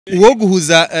uwo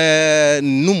guhuza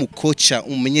n'umukoca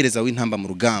umumenyereza w'intamba mu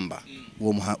rugamba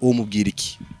uwo mubwira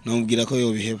iki? Namubwira ko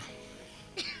yobiheba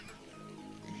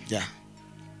ya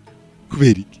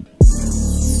kubera iki?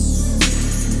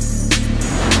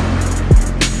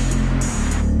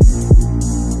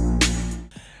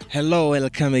 Hello,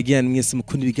 welcome again. Mwese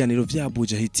mukunda ibiganiro vya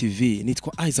Buja TV.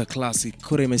 Nitwa Isaac Classic.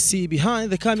 Kore MC behind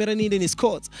the camera ninde ni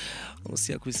Scott.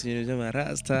 Usiya kubisibintu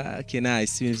by'amarasta.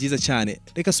 Nice. Ibintu byiza cyane.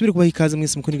 Reka subire kubaha ikaze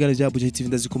mwese mukunda ibiganiro vya Buja TV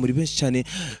ndaziko muri benshi cyane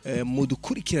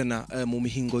mudukurikirana mu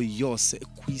mihingo yose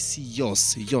kwisi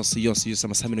yose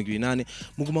amasaha 28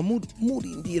 muguma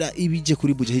murindira ibije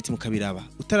kuri Buja TV mukabiraba.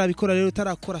 Utarabikora rero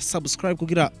utarakora subscribe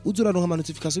kugira uzuraronka ama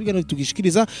notification biganiro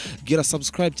tugishikiriza gira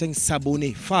subscribe cyangwa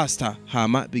sabone faster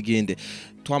hama bigende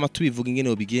twama tubivuga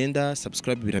ingene bigenda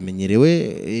subscribe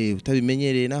biramenyerewe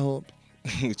utabimenyereye naho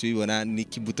tubibona ni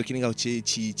kibuto kiri ngaho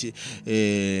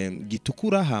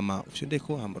gitukura hama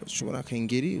ufyondeko hama ushobora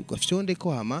kengeri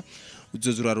ugafyondeko hama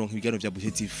uzozuraronka ibiganiro vya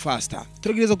Buja TV faster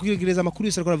turagereza kugereza amakuru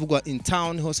yose ariko aravugwa in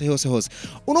town hose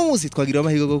uno munsi twagira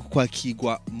amahirwe yo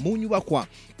kwakirwa mu nyubakwa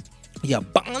ya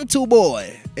Bantu Boy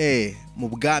mu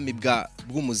bwami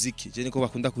bw'umuziki je niko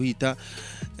bakunda kuhita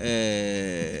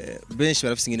benshi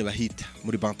barafise ingene bahita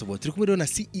muri Bantu Boy turi kumwe rero na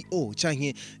CEO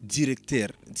canke directeur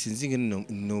sinzi ingene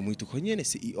no mwito ko nyene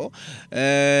CEO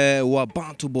wa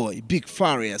Bantu Boy Big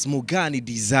Farious Mugani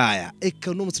Desire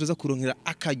eka no mutsiraza kuronkera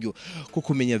akaryo ko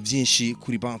kumenya byinshi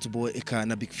kuri Bantu Boy eka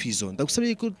na Big Fizzo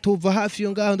ndagusabye ko tova hafi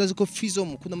yo ngaho ndazi ko Fizzo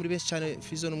mukunda muri benshi cyane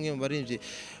Fizzo numwe mu baremvye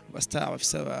basta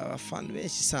bafise abafan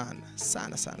benshi sana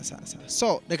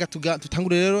so reka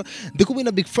tutangure rero ndikubwira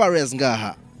na Big Farious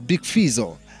ngaha Big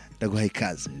Fizzo ndaguha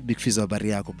ikaze Big Fizzo habari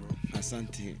yako bro?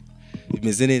 Asante.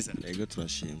 Bimeze neza? Yego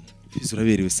turashima. Fizzo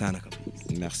uraberewe sana kabisa.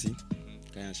 Merci.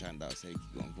 Kaya shanda waseki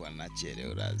gombo anachere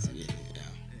urazi.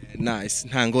 Nice.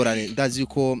 Nta ngorane ndazi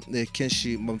yuko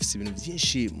kenshi mufise ibintu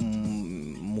byinshi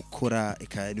mukora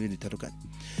eka n'ibintu bitandukanye.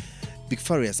 Big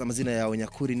Farious amazina yawe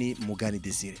nyakuri ni Mugani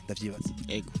Desire ndavyibaza.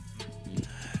 Yego.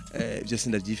 Byose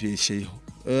ndavyifisheho.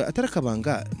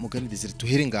 Atarakabanga Mugani Desire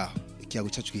tuhere ngaho ikiyago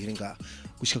cyacu gihere ngaho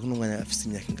gushika kuno mwanya afise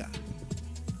imyaka ngaho.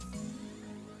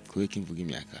 Kuweka imvuga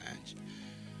imyaka yanje.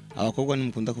 Abakobwa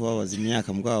nimukunda kubabaza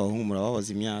imyaka mugabo ahungu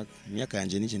murababaza imyaka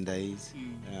yanje niki ndayizi.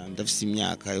 Ndafise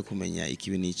imyaka yo kumenya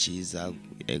ikibi n'iciza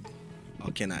yego.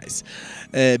 Okay, nice.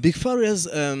 Big Farious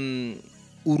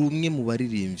urumwe mu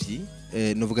baririmbyi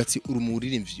novuga ati uri mu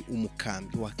baririmbyi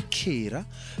umukambi wa kera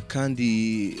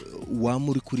kandi wa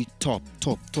muri kuri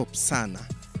top sana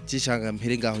cyishanga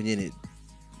mpere ngaho nyene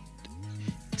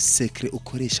secret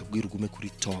ukoresha bwirugume kuri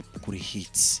top kuri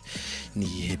hits ni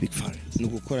ihe Big Farious no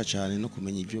gukora cyane no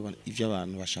kumenya ivyo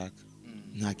abantu bashaka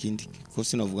nta kindi ko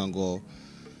sinovuga ngo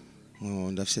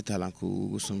ndafise talent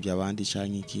gusumbya abandi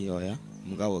canke iki oya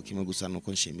mugabo kimwe gusa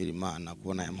nuko nshimira Imana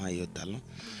kubona yampaye iyo talent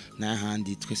na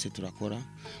handi twese turakora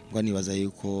ngo nibaza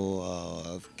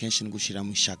yuko kenshi ngushira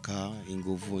mu shaka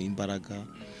inguvu imbaraga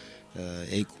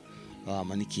ego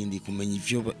manikindi kumenya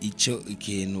icyo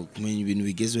ikintu kumenya ibintu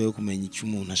bigezweho kumenya icyo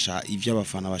umuntu ashaka ivyo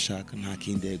abafana bashaka nta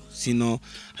kindi sino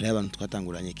hari abantu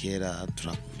twatanguranye kera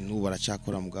n'ubu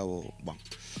baracakora mugabo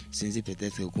sinzi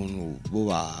peut-être ukuntu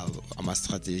bo ama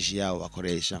strategie yabo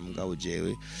bakoresha mugabo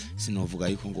jewe sinovuga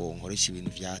yuko ngo nkoresha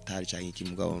ibintu vyatari cyangwa iki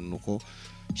mugabo nuko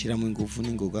shiramo ingufu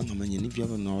n'ingoga nkamenya n'ivyo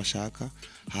abantu bashaka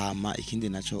hama ikindi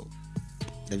naco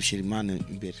ndabishira Imana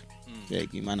imbere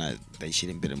yego Imana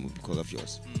ndayishira imbere mu bikorwa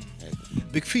byose.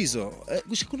 Big Fizzo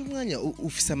gushika kuno mwanya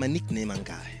ufise ama nickname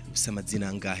angahe ufise amazina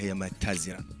angahe ya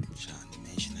matazira cyane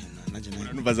menshi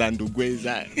nanje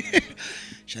bazandugweza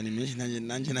cyane menshi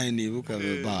nanje nayo nibuka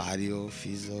hariyo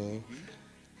Fizzo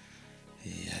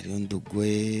hariyo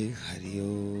Ndugwe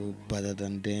hariyo Better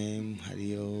Than Them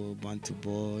hariyo Bantu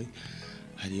Boy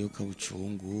hariyo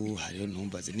Kabucungu hariyo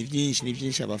Ntumbaze ni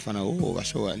byinshi abafana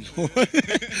bashobora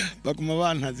bakuma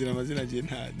bantazira amazina je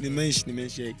nta ni menshi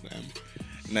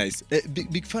nice.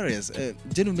 Big Farious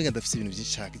je numbenga ndafise ibintu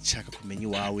byinshi cyaka kumenya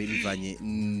wawe bivanye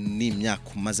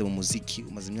n'imyaka umaze mu muziki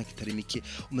umaze imyaka itari mike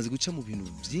umaze guca mu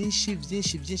bintu byinshi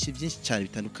cyane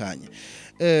bitandukanye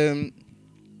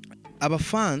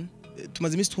abafan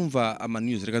tumaze imisi twumva ama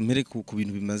news reka mpere ku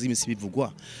bintu bimaze imisi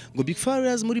bivugwa ngo Big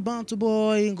Farious muri Bantu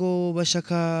Boy ngo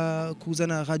bashaka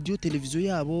kuzana radio televiziyo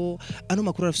yabo ano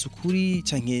makuru arafise ukuri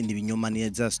canke ni binyoma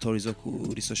neza stories zo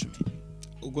kuri social media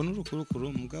ubwo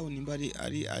n'urukurukuru mugabo nimba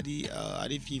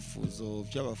ari vyifuzo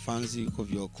by'abafanzi ko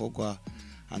byokorwa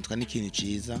antwa n'ikintu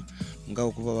ciza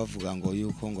mugabo kuba bavuga ngo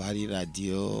yuko ngo hari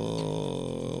radio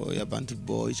ya Bantu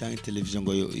Boy canke televiziyo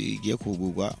ngo igiye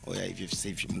kugurwa oya ivyo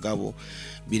mugabo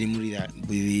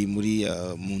biri muri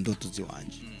mu ndoto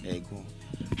ziwanje yego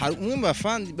hari umwe mu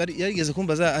bafandi yarigeze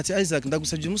kumbaza ati Isaac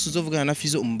ndagusabye umunsi uzovugana na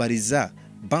Fizzo umbariza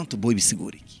Bantu Boy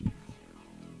bisigura iki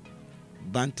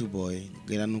Bantu Boy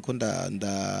gera nuko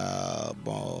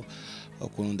bon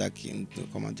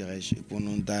comment dirais-je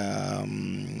kunda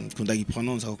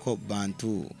prononce ko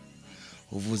Bantu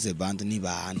uvuze Bantu ni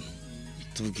bantu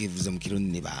tukivuze mu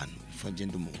kirundi ni bantu fanje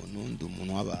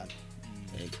ndumuntu w'abantu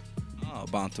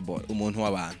Bantu Boy umuntu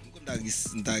w'abantu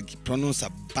prononce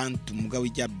Bantu mugabo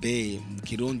ijya be mu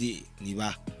kirundi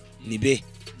ni be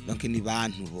donc ni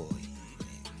bantu boy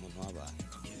umuntu w'abantu.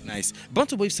 Nice.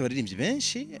 Bantu Boy bise baririmbye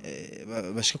benshi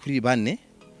bashika kuri bane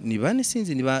ni bane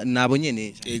sinzi nabo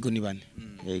nyene yego ni bane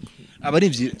yego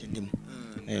abaririmbye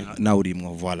na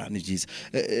urimwo voilà ni byiza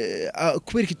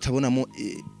kubera ki tutabonamo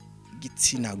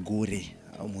igitsina gore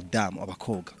umudamu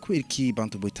abakobwa kubera ki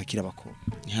Bantu Boy takira abakobwa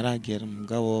ntiharagera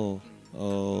mugabo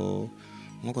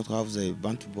nkuko twavuze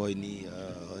Bantu Boy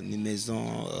ni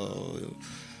maison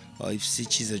ifise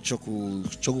ikiza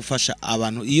cyo gufasha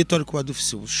abantu iyo turi kuba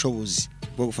dufise ubushobozi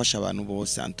bwo gufasha abantu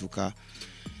bose antuka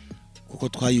kuko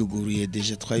twayuguriye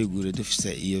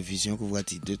dufise iyo vision kuvuga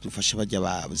ati dufashe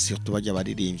bajya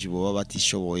baririmbyi boba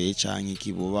batishoboye canke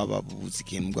iki boba babuze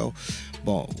ikintu bwaho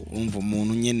bon umva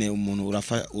umuntu nyene umuntu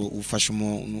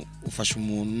ufasha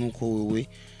umuntu nuko wewe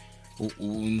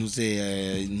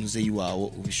nuze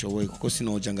yiwawe ubishoboye kuko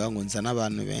sinoja ngo nza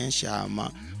n'abantu benshi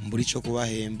hama mburi cyo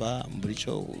kubahemba mburi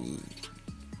cyo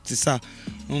sisa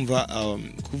umva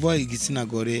kuva igitsina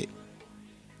gore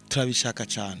turabishaka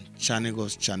cyane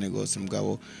gose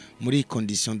mugabo muri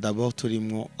condition d'abord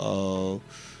turimo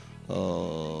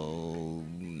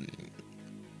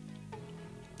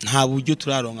nta buryo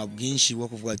turaronka bwinshi bwo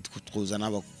kuvuga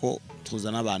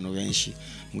tuzana abantu benshi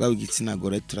mugabo igitsina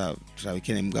gore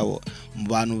turabikeneye mugabo mu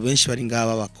bantu benshi bari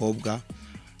ngaba abakobwa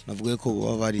navuga ko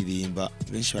baba baririmba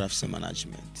benshi barafise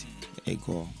management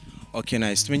ego. Okay,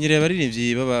 nice. Tumenyereye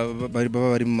abaririmbyi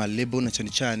bari mu malebo na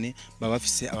cyane baba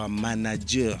bafise aba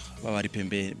manager baba bari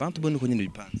pembere Bantu Boy uko nyine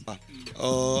bipanze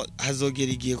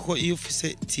hazogera igihe ko iyo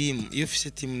ufise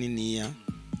team niniya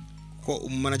ko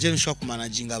umanager nshaka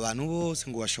kumanaginga abantu bose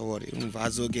ngo bashobore umva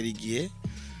hazogera igihe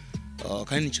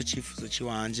kandi nico cifuzo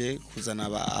ciwanje kuzana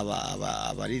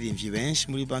abaririmbyi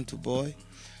benshi muri Bantu Boy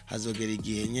hazogera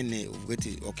igihe nyene uvuga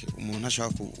ati okay umuntu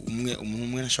ashaka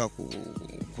umwe ashaka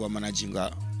kuba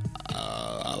managinga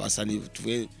abasani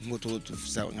tuve ngo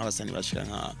tufisa nk'abasani bashika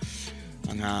nka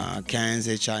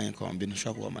 15 cyane kombi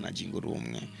nshaka kuba managinga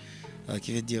rumwe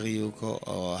qui veut dire yuko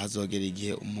hazogera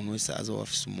igihe umuntu wese azoba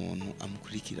afise umuntu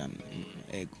amukurikirana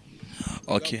ego.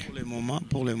 Okay,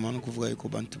 pour le moment kuvuga yuko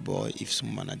Bantu Boy ifise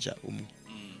manager umwe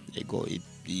ego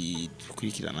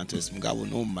ikurikirana twese mugabo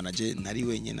no manager ntari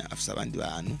wenyene afise abandi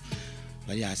bantu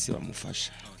bari hasi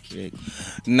bamufasha.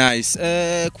 Nice.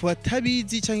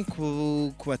 Kubatabizi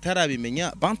cyangwa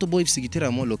kubatarabimenya Bantu Boy ifise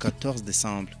igiteramo le 14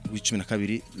 décembre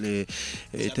w'12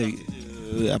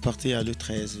 à partir le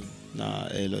 13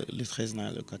 le 13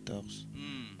 le 14.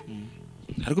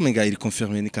 Hariko menga il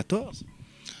confirmé ni 14.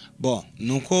 Bon,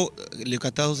 nuko le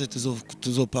 14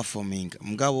 tuzo performing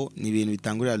mugabo ni ibintu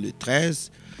bitangurira le 13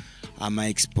 ama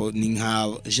expo ni nka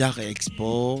genre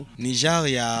expo ni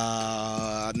genre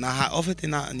ya na en fait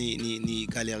ni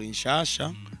galerie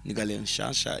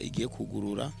nshasha igiye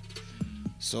kugurura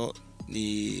so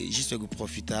ni juste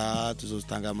guprofita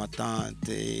tuzotanga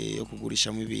amatante yo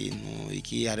kugurisha mu ibintu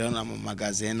iki hariho na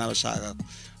magazine n'abashaka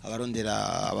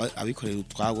abarondera abikorera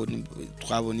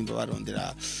utwabo nimba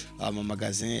barondera ama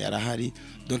magazine yarahari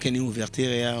donc ni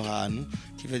ouverture y'ahantu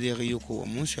qui veut dire yuko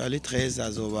umunsi wa le 13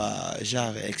 azoba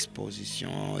genre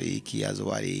exposition iki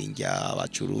azoba rinjya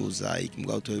abacuruza iki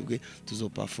mbwa twebwe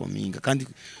tuzoperforminga kandi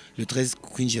le 13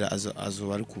 kwinjira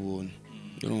azoba ari kubuntu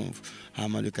urumva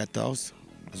hama le 14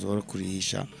 azora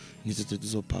kurisha nitwe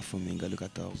tuzoperforminga le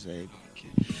 14 yego.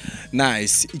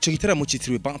 Nice. Ico gitaramo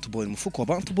cyitiriwe Bantu Boy mufuko wa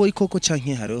Bantu Boy koko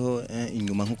canke hariho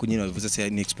inyuma nkuko nyine bavuze se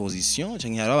ni exposition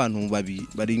canke hari abantu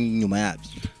bari inyuma yabyo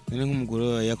nene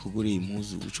nk'umugore yakuguriye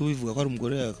impuzu uco bivuga ko ari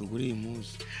umugore yakuguriye impuzu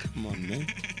come on man.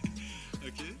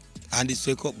 Okay,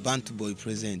 handitswe ko Bantu Boy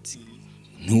present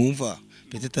ntumva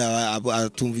peut-être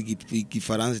atumva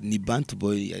igifaransa ni Bantu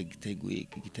Boy yagiteguye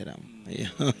igitaramo.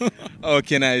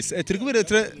 Okay, nice. Turi kubera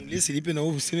Leslie pe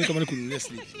nawo busine kama ku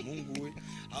Leslie mungu we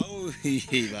au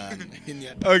bana.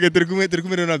 Okay, turi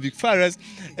kumera na Big Faras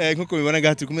nkuko mibona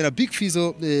gato turi kumera Big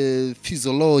Fizzo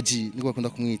Physiology niko bakunda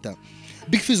kumwita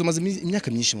Big Fizzo maze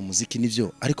imyaka myinshi mu muziki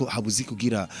nivyo ariko habuzi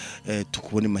kugira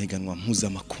tukubone mahiganwa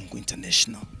mpuzamakungu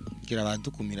international kugira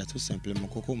badukumira tout simplement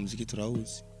kuko umuziki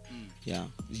turawuzi ya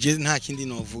je nta kindi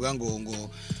novuga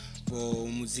ngo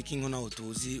umuziki nko nawo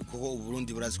tuzi kuko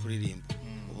uburundi burazi kuririmba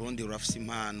uburundi burafise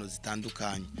impano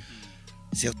zitandukanye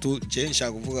surtout je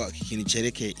nshaka kuvuga ikintu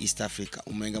cereke East Africa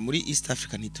umenga muri East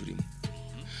Africa ntiturimo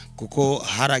kuko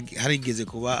harigeze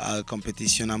kuba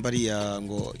competition nambari ya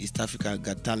ngo East Africa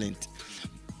Got Talent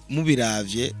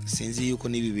mubiravye sinzi yuko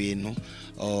nibi bintu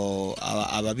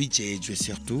ababijejwe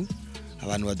surtout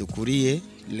abantu badukuriye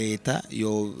leta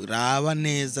yo raba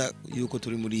neza yuko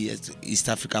turi muri East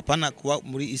Africa pana kuba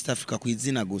muri East Africa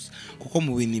kwizina gusa kuko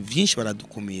mu bintu byinshi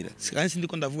baradukumira kandi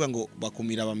sindiko ndavuga ngo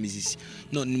bakumira abamizisi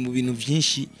no ni mu bintu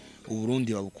byinshi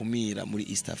uburundi babukumira muri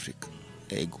East Africa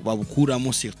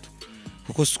babukuramo surtout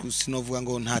kuko sinovuga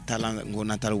ngo nta talanga ngo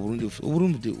natala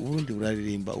Uburundi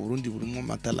buraririmba Uburundi burimo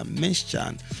amatala menshi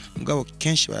cyane mugabo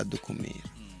kenshi baradukumira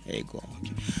ego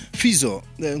Fizzo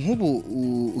nkubu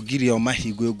ugiriye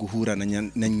amahirwe yo guhura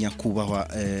na nyakubahwa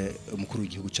umukuru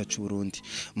w'igihugu cyacu Burundi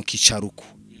mukicaruko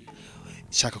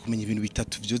shaka kumenya ibintu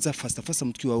bitatu byoza fasta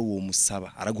mutwi wawe uwo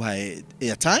musaba araguhaye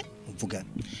airtime muvugana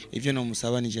ivyo no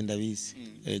musaba nije ndabizi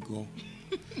ego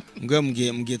ngwe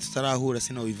mugiye tutarahura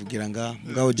sino wivugira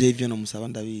ngabo je ivyo no musaba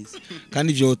ndabizi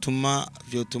kandi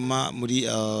vyotuma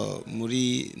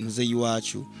muri nuze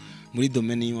yiwacu muri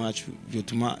domaine yiwacu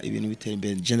vyotuma ibintu bitera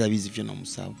imbere je ndabizi ivyo no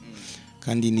musaba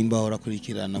kandi nimba hora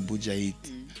kurikirana Bujahid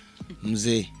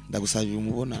muze ndagusabira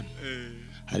umubonano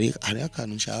hari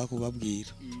akantu nshaka kubabwira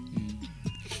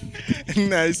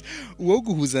nice uwo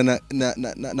guhuza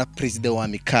na president wa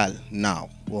Amical now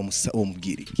uwo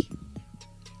mubwiriki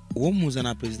uwo muza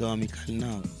na president wa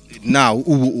Amical now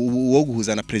uwo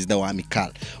guhuza na president wa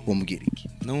Amical uwo mubwiriki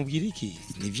no mubwiriki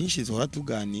ni byinshi zora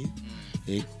tugani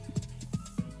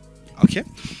okay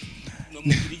no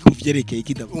mubwiriki uvyerekeye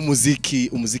kidabo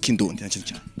umuziki ndundi nacyo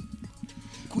cyane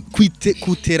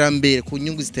kuterambere ku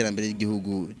nyungu ziterambere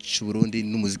y'igihugu cy'u Burundi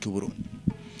n'umuziki w'u Burundi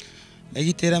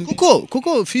egiterambere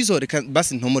kuko Fizzo reka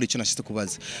basi ntomora icyo nashitse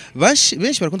kubaza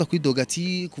benshi barakunda kwidoga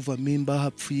ati kuva memba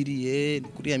hapfiriye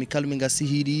kuri Amical umenga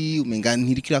sihiri umenga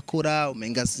ntirikira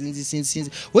umenga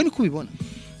sinzi we ni kubibona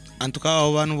antuka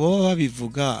abo bantu bo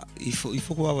babivuga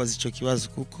ifo kubabaza ico kibazo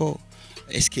kuko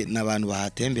eske nabantu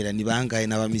bahatembera ni bangaye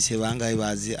nabamise bangaye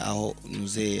bazi aho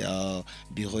nuze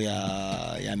biro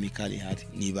ya Amical hari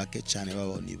ni bake cyane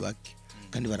babo ni bake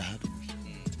kandi barahari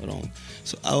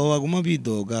so abo baguma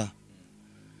bidoga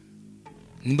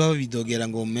nimba bidogera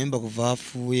ngo memba kuva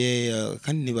hafuye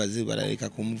kandi nibaze barareka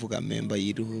kumuvuga memba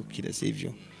yiruhukire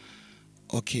sivyo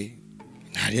okay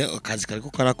hari akazi kariko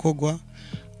karakogwa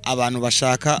abantu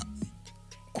bashaka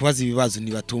kubaza ibibazo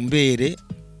nibatumbere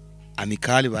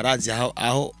Amical barazi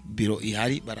aho biro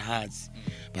ihari barahazi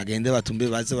bagende batumbe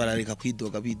baze barareka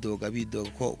kwidoga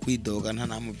ko kwidoga nta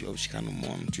namwe byo ushikana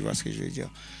umuntu tibaskeje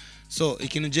so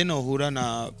ikintu je no hura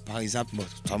na par exemple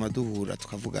twamaduhura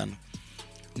tukavugana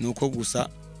nuko gusa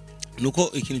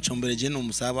nuko ikintu combere je no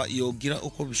musaba yogira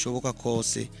uko bishoboka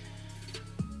kose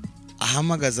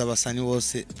ahamagaza abasani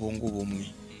bose bongo bumwe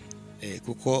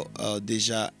kuko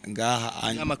deja ngaha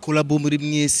ama collab muri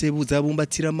mwese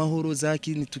buzabumbatira amahoro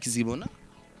zaki tukizibona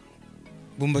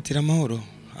bumbatira amahoro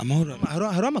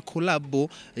hari ama collab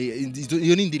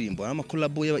iyo ni indirimbo ama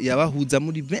collab yabahuza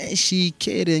muri benshi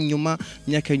kere nyuma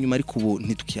myaka nyuma ariko ubu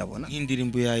ntitukiyabona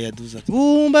indirimbo yaduza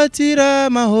bumbatira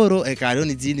amahoro hariho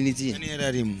n'izindi ni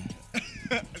yararimo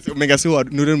umenga se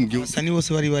nure mu gihugu sani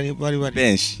bose bari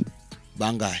benshi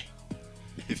bangahe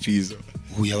Fizzo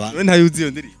huya abantu ntayuzi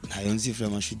iyo ndirimbo ntayo nzi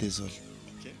vraiment je suis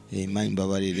désolé mani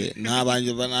mbabarire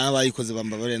n'abayikoze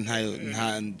bambabarire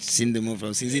nta sinde mu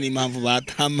vraiment sinzi n'impamvu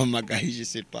batamamagahije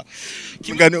sepa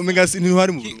umenga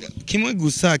ntihari mu kimwe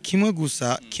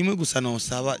gusa no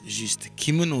saba juste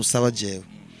kimwe no saba jewe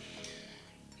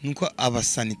nuko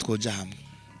abasani twoja hamwe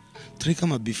tureka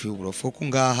amabifi y'uburofu ko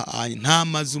ngaha nta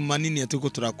mazu manini yatuko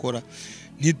turakora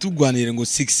ntitugwanire ngo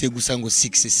 6 gusa ngo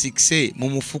 6 mu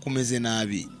mufuko umeze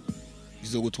nabi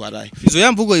bizogutwaraye Fizzo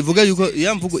yamvugo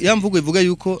ivuga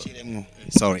yuko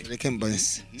sorry reke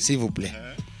mbanse s'il vous plaît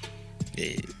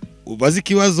ubazi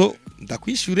kibazo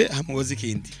ndakwishure hamubazi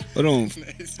kindi urumva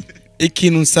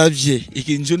ikintu nsavye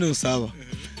ikintu ne usaba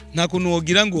nta kuntu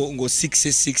wogira ngo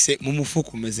 6 mu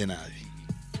mufuko umeze nabi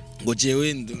ngo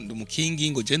jewe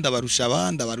ndumukingi ngo je ndabarusha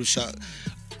abandi barusha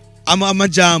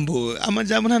amajambo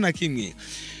nta na kimwe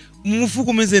mu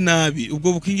mufuko umeze nabi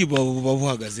ubwo bukingi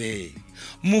babuhagaze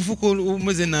umufuko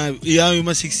umeze nabi yawe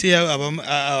ma 6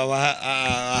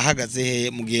 ahagaze he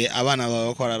mu gihe abana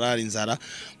bakora rari inzara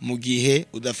mu gihe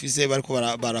udafise bariko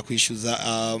barakwishuza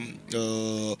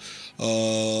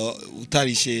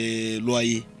utarishe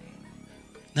loyer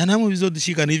nta namwe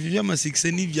bizodushikana ivyo by'ama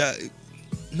 6 n'ivya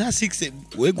nta 6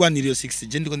 wegwaniriyo 6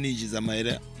 je ndiko nijiza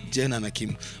amahera je nta na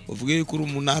kimwe uvuge yuko uri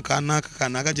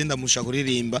umunaka je ndamusha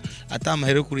kuririmba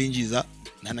atamahere kurinjiza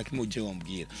nta na kimwe uje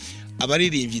wambwira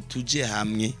abaririmbyi tuje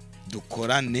hamwe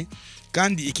dukorane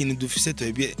kandi ikintu dufise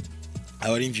twebwe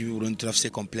abarimvyi b'Uburundi turafise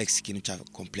complexe ikintu cha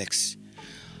complexe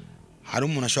hari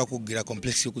umuntu ashobora kugira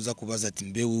complexe yo kuza kubaza ati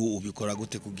mbewe ubikora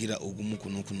gute kugira ugumuku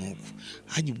nuku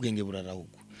haje ubwenge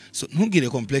burarahugo so ntugire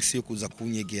complexe yo kuza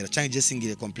kunyegera cyangwa je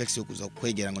singire complexe yo kuza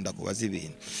kwegera ngo ndakubaza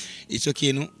ibintu ico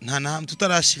kintu nta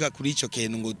tutarashika kuri ico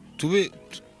kintu ngo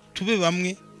tube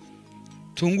bamwe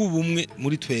tungu bumwe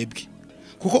muri twebwe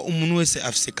kuko umuntu wese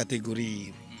afise kategori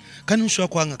yiwe kandi ushobora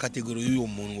kwanga kategori y'uwo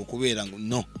muntu ngo kubera ngo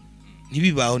no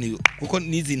ntibibaho ni kuko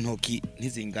nizi ntoki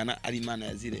ntizingana ari Imana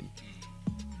yaziremye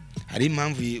hari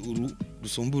impamvu uru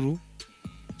rusumburu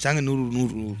cyangwa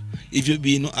nuru ivyo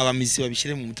bintu abamisi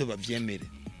babishire mu mutwe bavyemere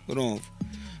urumva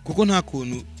kuko nta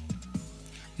kuntu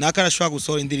nakarashwa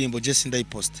gusohora indirimbo je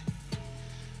sindayiposte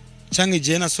cyangwa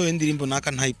je nasohora indirimbo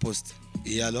naka ntayiposte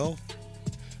et alors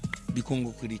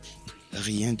bikongo kuriki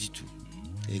rien du tout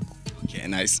ego. Okay,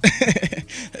 nice.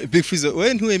 Big Fizzo,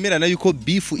 wewe ntuwemerana yuko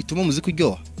beef ituma muziki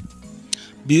uryoha?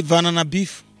 Bivana na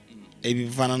beef.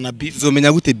 Bivana na beef.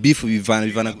 Uzomenya gute beef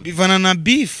bivana na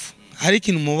beef. Hari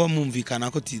ikintu muba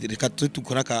mumvikana ko reka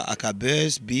tukora aka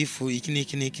buzz beef iki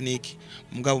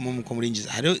mugabo muko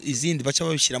murinjiza. Hari izindi baca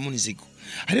babishiramo inzigo.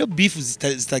 Hari beef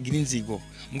zitagira inzigo.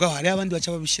 Mugabo hari abandi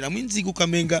baca babishiramo inzigo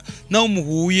kamenga nawo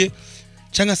muhuye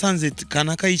cyangwa sanze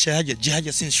kanaka yicaye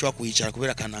hajya sinshobora kuyicara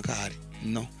kubera kanaka hari.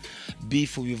 No.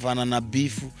 Beef bivana na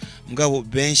beef mugabo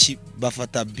benshi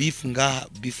bafata beef ngaha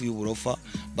beef y'uburofa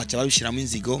baca babishiramo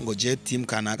inzigo ngo je team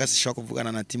kanaka sishobora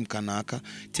kuvugana na team kanaka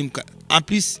en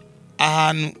plus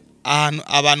ahantu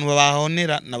abantu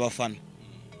bahonera n'abafana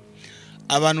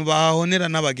abantu bahonera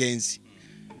n'abagenzi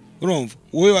urumva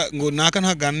wewe ngo naka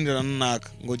ntaganirira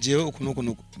naka ngo jewe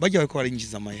ukunuko bajya bariko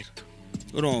barinjiza amahera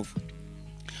urumva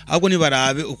ahubwo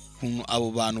nibarabe ukuntu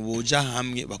abo bantu boja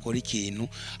hamwe bakora ikintu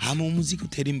hama umuziki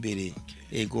utera imbere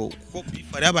ego kuko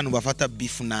bifare abantu bafata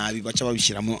beef nabi baca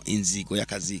babishiramo inzigo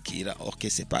yakazikira ok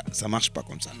c'est pas ça marche pas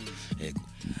comme ça ego.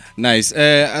 Nice.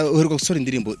 Uheruka gusora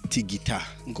indirimbo Tigita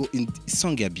ngo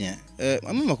song ya bien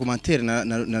amwe mu commentaire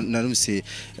narumse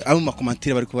amwe mu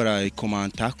commentaire bariko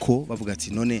barakomanta ko bavuga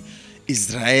ati none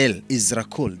Israel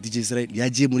DJ Israel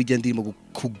yagiye muri rya ndirimbo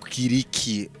kugira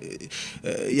iki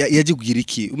yagiye kugira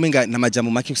iki umenga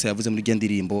namajambo make gusa yavuze muri rya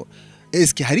ndirimbo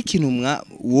eske hari ikintu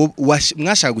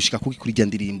mwashaka gushika kuri rya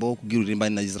ndirimbo kugira urimba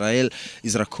na Israel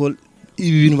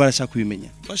ibi bintu barashaka kubimenya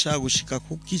bashaka gushika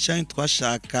kuki cyane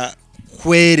twashaka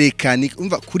kwerekana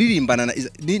umva kuririmbana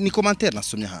ni commentaire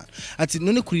nasomye hano ati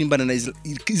none kuririmbana na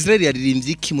Israel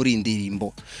yaririmbye iki muri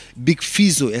indirimbo Big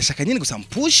Fizzo yashaka nyine gusa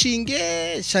pushing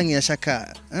shange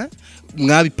yashaka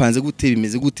mwabipanze gute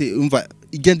bimeze gute umva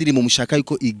ijya ndirimbo mushaka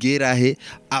yuko igera he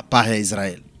apa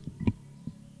Israel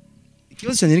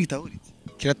ikibazo cyane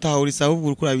kiratahurisa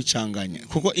ahubwo uko urabicanganya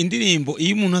kuko indirimbo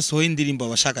iyo umuntu asohoye indirimbo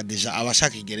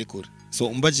abashaka igere kure so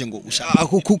umbaje ngo ushaka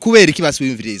kubera iki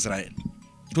basubimvira Israel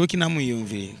kuko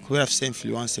kinamuyumviye kubera afite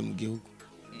influence mu gihugu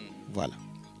voilà.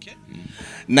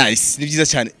 Nice ni byiza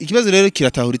cyane ikibazo rero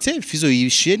kiratahuritse Fizzo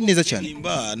yishiye neza cyane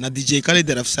nimba na DJ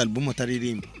Khaled afite album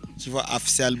ataririmba kiva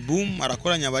afite album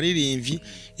arakoranya abaririmbyi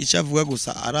icavuga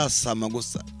gusa arasama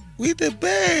gusa with the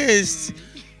best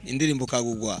indirimbo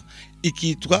kagugwa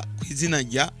ikitwa kwizina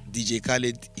rya DJ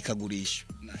Khaled ikagurisha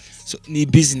so ni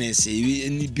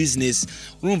business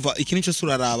urumva ikintu cyo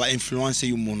suraraba influence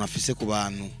y'umuntu afise ku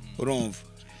bantu urumva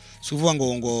suvuga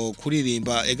ngo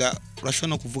kuririmba ega urashobora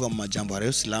no kuvuga mu majambo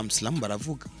harayo Islam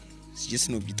baravuga sije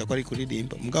sinobita ko ari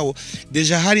kuririmba mugabo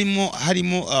deja harimo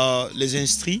les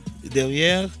instruments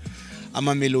derrière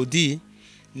ama mélodie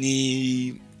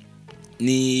ni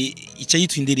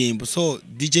icayitwa indirimbo so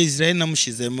DJ Israel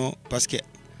namushizemo parce que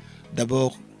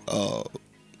d'abord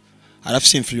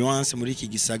arafise influence muri iki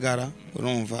gisagara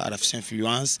urumva arafise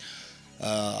influence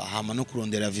hama no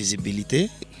kurondera visibilité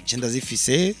cyenda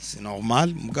zifise c'est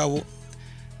normal mugabo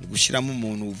gushiramo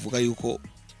umuntu uvuga yuko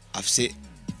afise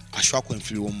ashobora ko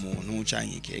influence umuntu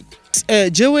cyangwa ikego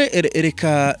jewe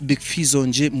ereka Big Fizzo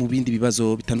nje mu bindi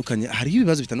bibazo bitandukanye hari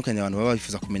ibibazo bitandukanye abantu baba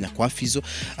bifuza kumenya kwa Fizzo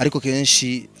ariko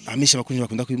kenshi amisha bakunye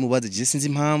bakunda kubimubaza je sinzi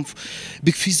impamvu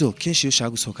Big Fizzo kenshi yo shaka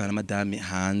gusohokana madame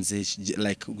hanze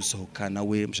like gusohokana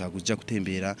we mushaka kuja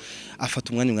gutembera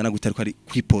afata umwanya ungana gute ariko ari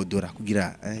kwipodora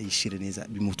kugira yishire neza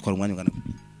bimutwara umwanya ungana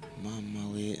mama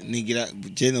we nigira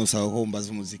je no usaba ko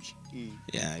mbaza umuziki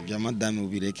ya madame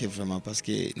ubireke vraiment parce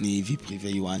que ni vie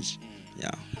privée yuanje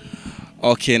ya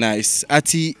okay nice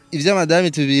ati ivya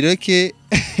madame tubireke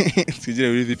tugire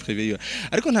muri vie privée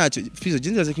ariko ntacyo Fizzo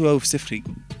je ndaze ko ufise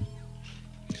frigo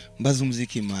mbaza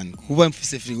umuziki man kuba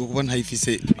mfise frigo kuba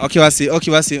ntayifise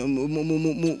okay basi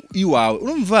iwawe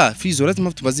urumva Fizzo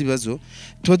lazima tubaze ibibazo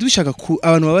tuba dushaka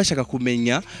abantu baba bashaka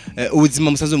kumenya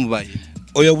ubuzima musazo mubaye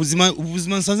oya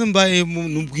ubuzima nsanze mbaye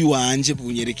nubwi wanje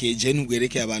bunyerekeje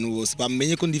nubwerekeye abantu bose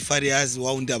bamenye ko ndi Farias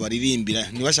wa undi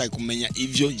abaririmbira ntibashaka kumenya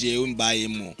ivyo jewe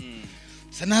mbayemo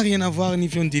sana rien à voir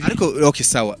n'ivyo ndiri ariko okay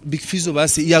sawa Big Fizzo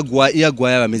basi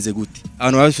iyagwaye abameze gute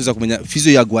abantu babifuza kumenya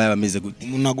Fizzo yagwaye abameze gute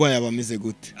umuntu agwaye abameze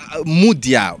gute mood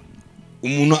yawe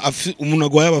umuntu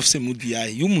agwaye abafise mood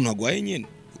yawe iyo umuntu agwaye nyene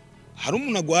hari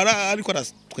umuntu agwara ariko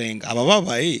arastwenga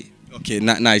abababaye okay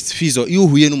nice Fizzo iyo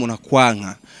uhuye n'umuntu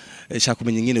akwanka shaka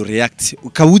kumenya ngene react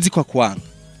ukabuzi kwa kwanka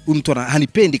mtu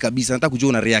hanipendi kabisa nataka kujua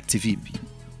una react vipi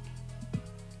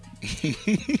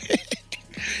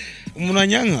umuntu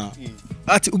anyanka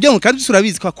ati ugiye kandi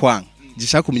urabizi kwa kwanka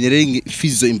gishaka kumenya rero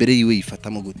Fizzo imbere yiwe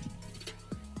yifatamo gute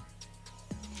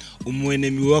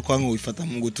umwenemi wa kwanka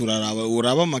wifatamo gute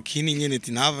uraba makini nyene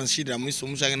ati ntava nshirira muri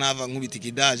somo canke ntava nkubita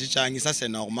ikidaje canke ça c'est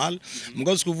normal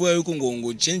mugabo sikuvuga yuko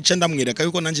ngo nce ndamwereka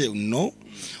yuko nanje no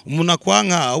umuntu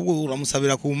akwanka ahubwo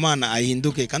uramusabira ku Mana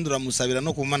ahinduke kandi uramusabira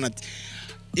no ku Mana ati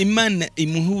Imana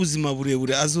imuha ubuzima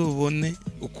burebure azobone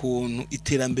ukuntu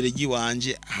iterambere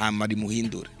ry'iwanje hamari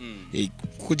muhindure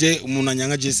kuje umuntu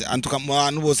anyanga jese antuka mu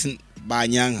bantu bose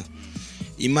banyanka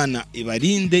Imana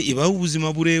ibarinde ibaha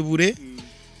ubuzima burebure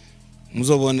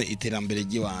muzobone iterambere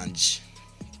ry'iwanje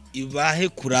ibahe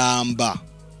kuramba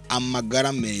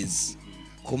amagara meza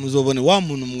ko muzobone wa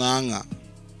muntu mwanka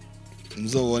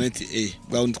muzobone ati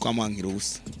bwa undi twamwankira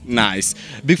ubusa nice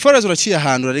Big Farias uraciye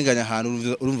ahantu urarenganya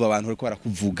ahantu urumva abantu bariko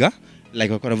barakuvuga like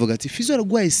bariko baravuga ati Fizzo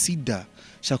aragwaye sida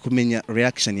shaka kumenya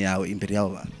reaction yawe imbere yabo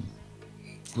bantu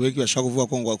kubeki bashaka kuvuga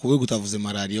ko ngo kubeki utavuze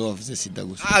malaria wavuze sida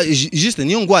gusa juste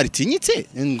niyo ngwara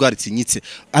itinyitse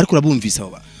ariko urabumvisa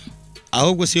abo bantu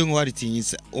ahubwo siyo ngwara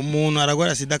itinyitse umuntu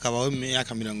aragwara sida akabaho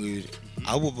imyaka 20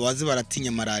 ahubwo bazi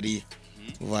baratinya malaria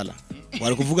voilà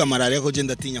wari kuvuga malaria ko je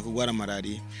ndatinya kugwara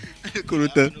malaria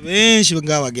kuruta benshi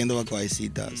bagenda bakwaye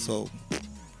sida so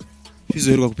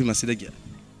Fizzo heruka gupima sida gya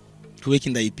kubeki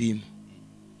ndayipima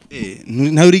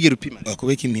nawe urigera upima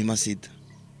kubeki impima sida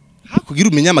kugira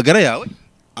umenye amagara yawe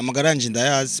amagara yanje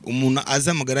ndayazi umuntu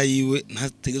aza amagara yiwe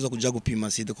ntategezwa kuja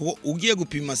gupima sida kuko ugiye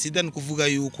gupima sida ni kuvuga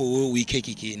yuko wowe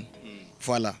wikeka ikintu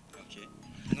voilà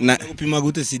na gupima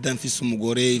gute sida mfise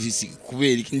umugore ifisi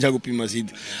kubera iki nja gupima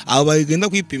sida abo bagenda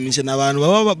kwipimisha nabantu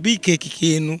baba bikeka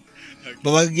ikintu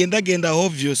genda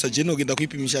obvious aje no genda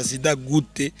kwipimisha sida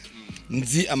gute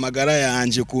nzi amagara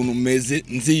yanje kuntu meze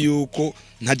nzi yuko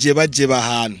ntaje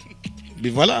bahana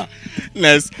bivala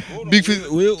nice Big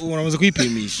Fizzo we uramaze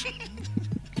kwipimisha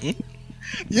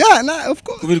yeah na of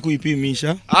course kubera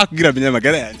kwipimisha kugira amenye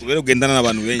amagara yanje kubera ugendana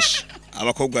n'abantu benshi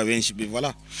abakobwa benshi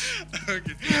bivala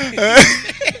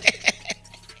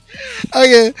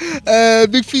okay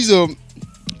Big Fizzo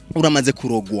uramaze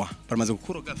kurogwa baramaze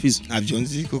kukuroga Fizzo ntabyo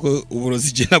nzi kuko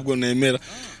uburozi je ntabwo nemera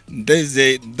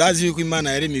ndazi yuko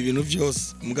Imana yaremye ibintu byose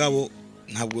mugabo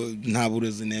nta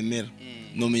burozi nemera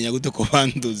nomenya gute ko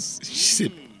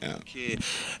banduzi okay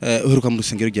uheruka mu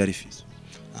rusengero rya Fizzo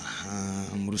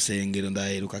mu rusengero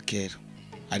ndaheruka kera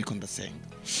ariko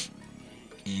ndasenga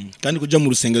kandi kuja mu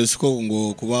rusengero siko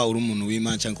ngo kuba uri umuntu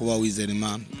w'Imana cyangwa kuba wizera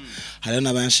Imana hari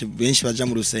n'abantu benshi baja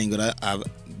mu rusengero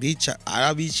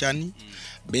arabicani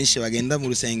benshi bagenda mu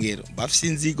rusengero bafise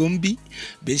inzigo mbi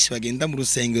benshi bagenda mu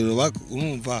rusengero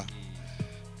urumva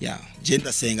je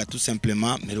ndasenga tout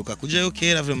simplement meruka kujayo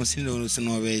kera vraiment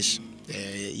sinobesha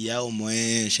ya au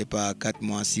moins je sais pas 4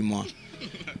 mois 6 mois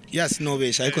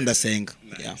sinobesha ariko ndasenga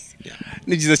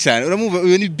ni byiza cyane uramumva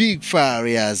uyo ni Big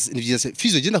Farias ni byiza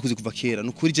Fizzo je ndakuze kuva kera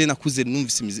nukuri je nakuze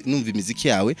numva imiziki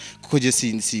yawe kuko je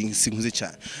sinkuze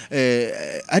cyane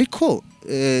ariko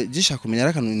je shaka kumenya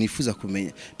arakantu nifuza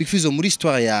kumenya Big Fizzo muri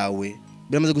histoire yawe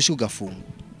biramaze gushika ugafunga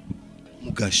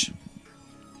mugasho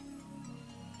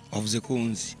wavuze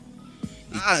kunzi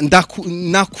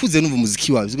nakuze numva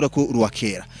umuziki wawe zibura ko uruwa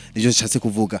kera nivyo nshatse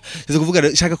kuvuga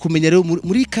shaka kumenya rero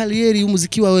muri carrière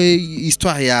y'umuziki wawe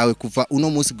histoire yawe kuva uno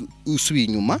munsi usubiye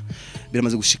inyuma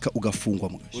biramaze gushika ugafungwa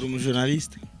mugasho uri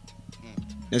umujournaliste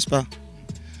n'est-ce pas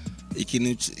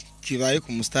ikintu kibaye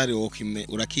ku mustari wokime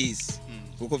urakizi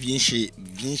kuko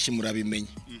byinshi murabimenya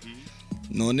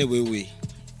none wewe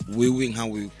nka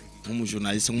wewe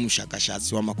nk'umujournaliste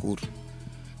nk'umushakashatsi w'amakuru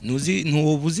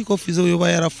ntubuzi ko Fizzo yoba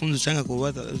yarafunze cyangwa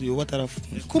ko yoba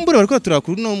atarafunze kumbure bariko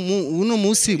turakuru uno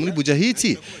munsi muri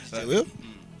Bujahiti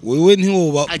wewe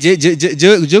ntiwoba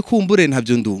je kumbure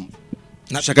ntabyo ndumva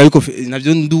shaka yuko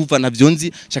nabyo nduva nabyo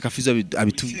nzi shaka Fizzo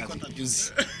abituvuga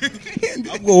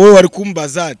ahubwo wowe wari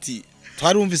kumbaza ati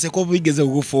twarumvise ko bigeze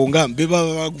kugufunga mbe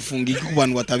bagufunga iki ku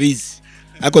bantu batabizi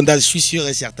ariko ndaje suis sûr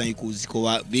et certain ikuzi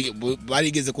ko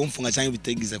barigeze kumfunga cyangwa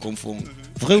bitegeze kumfunga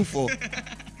vrai ou faux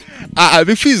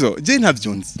Big Fizzo je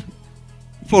ntabyo nzi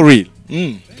for real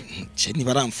je ni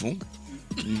baramfunga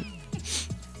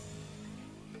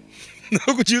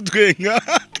no kuchitwenga.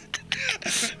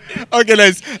 Okay,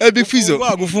 nice. Big Fizzo.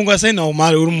 Gufungwa sai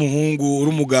normal, uri umuhungu, uri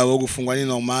umugabo gufungwa ni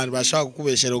normal. Bashaka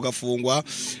kukubeshera ugafungwa.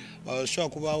 Bashaka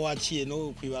kuba waciye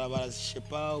no kwibarabara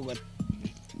shepa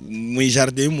mu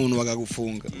jardin y'umuntu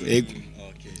bagagufunga. Yego.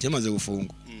 Okay. Cyamaze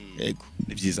gufungwa. Yego.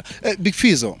 Ni byiza. Big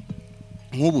Fizzo.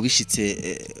 Nk'ubu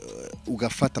bishitse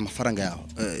ugafata amafaranga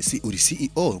yawe. Si uri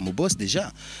CEO, mu boss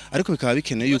deja. Ariko bikaba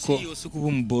bikenewe yuko CEO si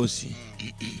kuba mu boss.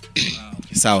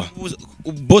 Sawa.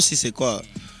 Boss c'est quoi?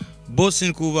 Boss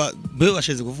ni kuba bewe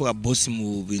asheze kuvuga boss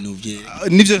mu bintu bye.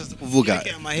 Nivyo kuvuga.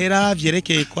 Amahera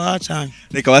vyerekeye kwa cyane.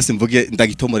 Reka basi mvuge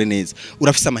ndagitomore neza.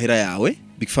 Urafise amahera yawe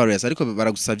Big Farious ariko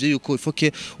baragusavye yuko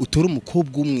ifoke utora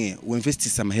umukobwa umwe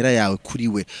uinvestisa amahera yawe kuri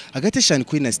we. Hagati shani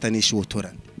kuri na stanisha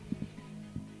wotora.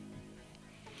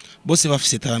 Boss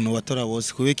bafise tarano batora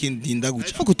bose kubeka indinda guca.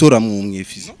 Ifoke utora umwe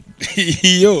Fizzo.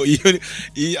 Iyo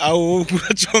aho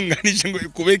kuraconganisha ngo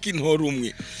kubeka intora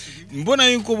umwe. Mbona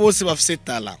yuko bose bafise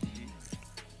talent.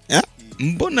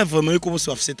 Mbona vraiment yuko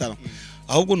bose bafise talent.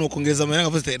 Ahubwo no kongeza amahera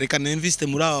ngavuze reka ninveste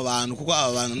muri aba bantu kuko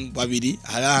aba bantu babiri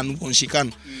hari ahantu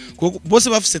bonshikana. Kuko bose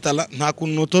bafise talent nta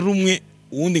kuntu notora umwe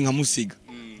uwundi nkamusiga.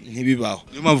 Ntibibaho.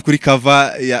 Niyo mpamvu kuri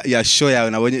cover ya show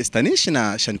yawe nabonye Stanish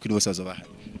na Shani kuri bose bazobaha.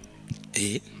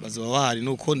 Bazoba bahari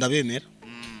nuko ndabemera.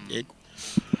 Yego.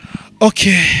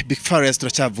 Okay, Big Farious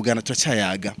turacyavugana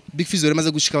turacyayaga. Big Fizzo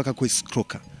remaze gushika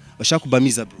bakakwescroka. Bashaka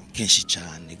kubamiza bro. Kenshi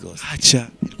cyane gose. Acha,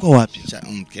 ilikuwa wapi?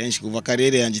 Kenshi kuva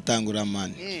karere yanje itangura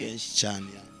mani. Kenshi cyane.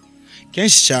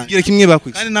 Kenshi cyane. Gira kimwe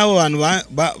bakwise. Kandi nabo bantu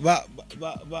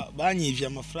banyivye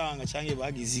amafaranga cyangwa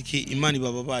bagize iki Imana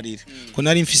ibababarira. Ko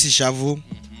nari mfise ishavu.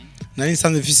 Nari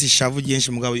nsanze mfise ishavu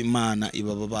genshi mugabo Imana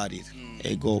ibababarira.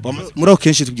 Ego. Muri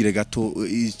kenshi tubwire gato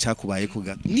icyakubaye ko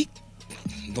gato. Ni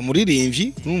ndo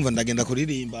muririmvyi numva ndagenda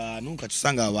kuririmba nukaca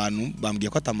usanga abantu bambwiye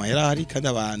ko atamahera hari kandi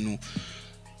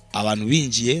abantu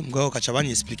binjiye mugabo kaca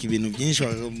banyexplique ibintu byinshi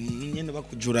nyene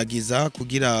bakujuragiza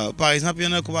kugira par exemple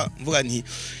yana kuba mvuga nti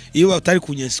iyo batari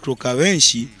kunyescroka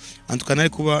benshi antukana ari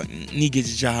kuba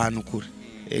nigejeje ahantu kure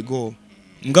ego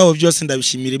mugabo byose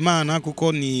ndabishimira Imana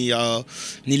kuko ni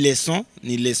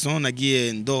lesson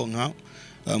nagiye ndonka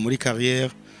muri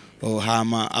carrière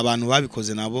hama abantu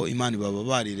babikoze nabo Imana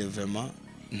ibababarire vraiment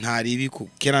ntari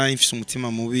kera nari mfise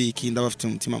umutima mubi ikindi abafite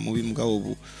umutima mubi mugabo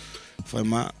ubu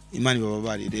vraiment Imana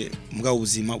ibababarire mugabo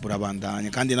ubuzima burabandanya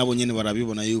kandi nabo nyene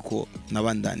barabibona yuko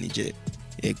nabandanije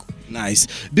ego. Nice.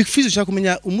 Big Fizzo ushaka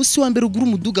kumenya umunsi wa mbere ugura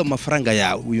umuduga mu mafaranga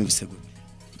yawe wiyumvise gute?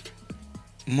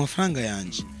 Mu mafaranga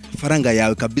yanje. Faranga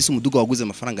yawe kabisa umuduga waguze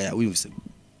amafaranga yawe wiyumvise gute?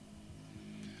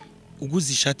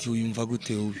 Uguze ishati uyumva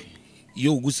gute ubi?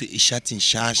 Iyo uguze ishati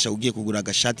nshasha ugiye kugura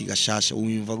agashati gashasha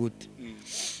uyumva gute?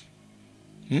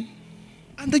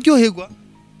 Andaryoherwa.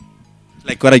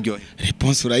 Like wararyohe.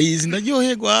 Response urayizi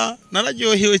ndaryoherwa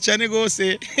nararyohewe cyane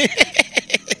gose.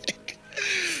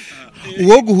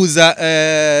 Uwo guhuza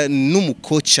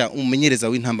n'umukocha umumenyereza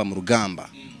w'intamba mu rugamba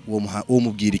uwo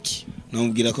mubwira iki?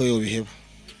 Namubwira ko yobiheba.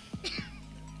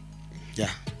 Ya.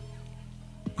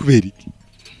 Kubera iki?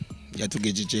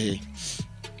 Yatugejeje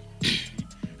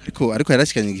ariko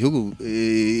yarashikanye igihugu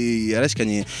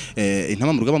yarashikanye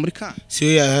intamba mu rugamba muri ka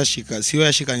siyo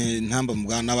yashikanye intamba mu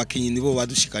rugamba n'abakinyi nibo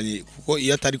badushikanye kuko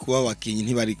iyo atari kuba abakinyi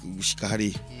ntibari gushika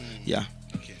hari ya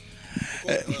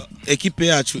equipe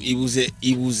yacu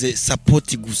ibuze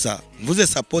support gusa mvuze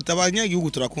support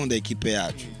abanyagihugu turakunda equipe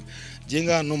yacu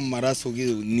jenga no mu maraso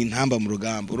ni intamba mu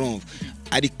rugamba urumva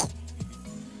ariko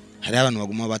hari abantu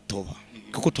baguma batoba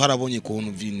kuko twarabonye kuntu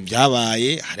ibintu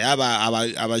byabaye hari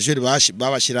abajeri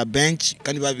babashira bench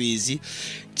kandi babizi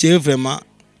je vraiment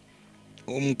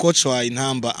umucoach wa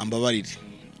intamba ambabarire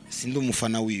sindi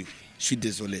umufana wiwe je suis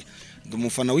désolé ndi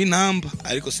umufana w'intamba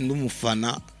ariko sindi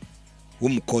umufana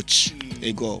w'umucoach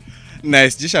ego.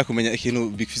 Nice. Gishaka kumenya ikintu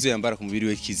Big Fizzo yambara ku mubiri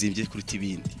we kizimbye kuruta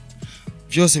ibindi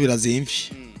byose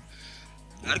birazimvye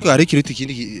ariko hari ikiruta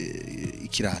ikindi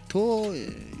ikirato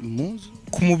impuzu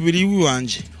ku mubiri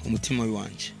w'iwanje umutima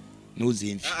w'iwanje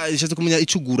nuzimvye. Ishatse kumenya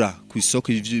icugura ku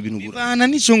isoko ibintu gura bana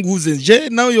nico nguze je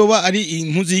nawe yoba ari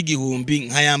impuzu y'igihumbi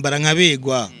nkayambara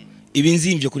nkabegwa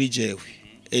ibinzimvye kuri jewe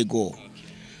ego.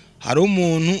 Hari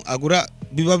umuntu agura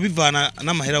biba bivana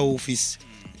n'amahera wo ufise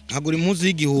nkagura impuzu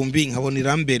y'igihumbi nkabona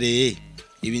irambereye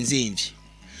ibinzimvye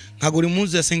nkagura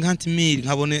impuzu ya 50,000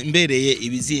 nkabona mbereye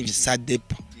ibizimvye ça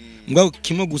dépend mbwa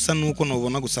kimwe gusa nuko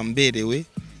nobona gusa mberewe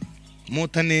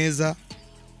mota neza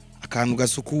akantu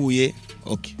gasukuye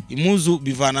okay. Impuzu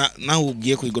bivana naho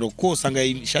ugiye kuyigura ko usanga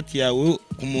ishati yawe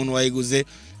ku muntu wayiguze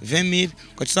 20,000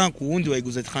 ukacanga ku wundi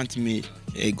wayiguze 30,000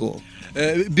 ego.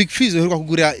 Big Fizzo uheruka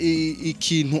kugura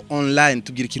ikintu online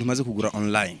tubwira ikintu maze kugura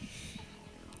online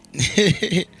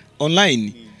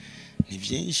online ni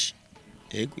byinshi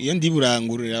ego iyo ndi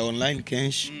burangurira online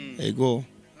kenshi ego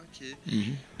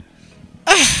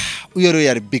uyo rero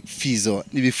yari Big Fizzo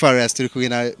ni Bifarious turi kumwe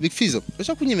na Big Fizzo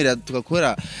bashaka kunyemerera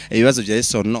tukakora ibibazo bya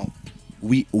yes or no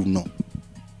we or no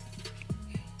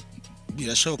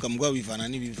birashoboka mbwa bivana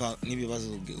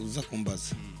n'ibibazo uza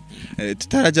kumbaza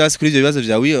tutaraja hasi kuri ibyo bibazo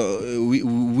bya we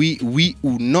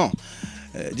or no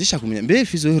gishaka kumenya mbe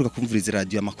Fizzo uheruka kumviriza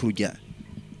radio amakuru rya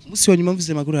umunsi wa nyuma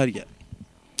mvuze amakuru harya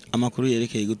amakuru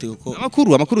yerekeye gute kuko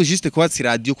amakuru juste kwatsi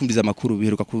radio kumviza amakuru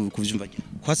biheruka kuvyumva rya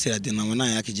kwatsi radio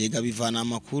nabona yakijega bivana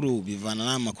amakuru bivana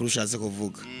n'amakuru ushatse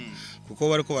kuvuga kuko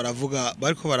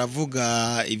bariko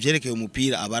baravuga ivyerekeye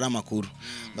umupira abara amakuru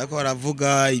bariko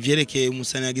baravuga ivyerekeye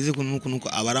umusani yagize kunuko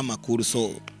abara amakuru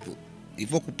so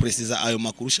ivo kupreciza ayo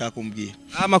makuru ushaka kumbwira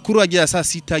amakuru agira saa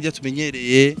 6 ajya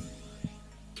tumenyereye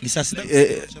ni saa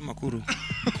 6 amakuru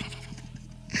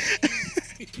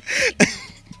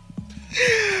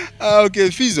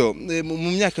okay Fizzo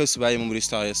mu myaka yose ubayemo muri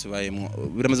star yose ubayemo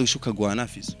biramaze gushuka gwana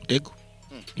Fizzo ego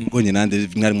mbonye nande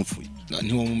mwari mupfuye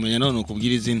ntiwo mumenya none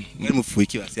ukubwira izina mwari mupfuye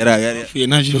kibasi yari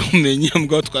navyo umenya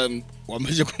mbwa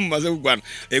wamaje kumaze kugwana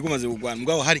ego maze kugwana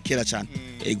mbwa hari kera cyane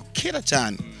ego kera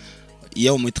cyane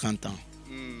iyo mu 30 ans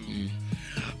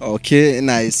okay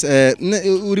nice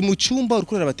uri mu cyumba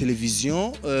urukorera aba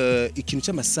television ikintu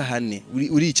cy'amasahane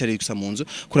uricariye gusa mu nzu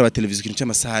kuraba television ikintu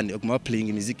cy'amasahane uguma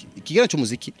playing music ikigera cyo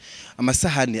muziki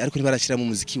amasahane ariko ntibarashira mu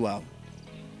muziki wawe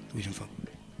wirumva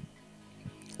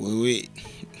wewe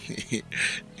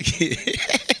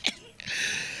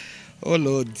oh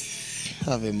lord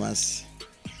have mercy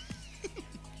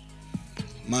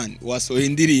man wasohoye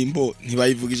indirimbo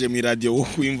ntibayivugije mu radio wo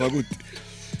kuyumva gute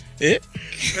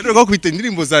Kandi kwita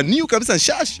indirimbo za new kabisa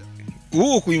nshasha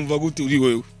uwo kuyumva gute uri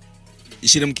wewe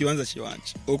ishire mu kibanza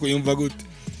kiwanje uwo kuyumva gute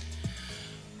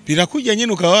birakujya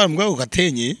nyene ukaba mbwa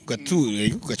ugatenye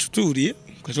ugature ugacuturiye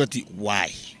ukavuga ati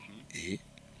why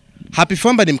Happy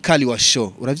Famba ni mkali wa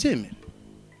show uravyemera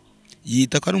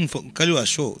yita ko ari umukali wa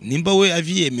show nimba we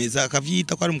avyemeza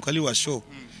akavyita ko ari umukali wa show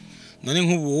none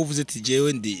nk'ubu uvuze ati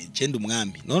jewe ndi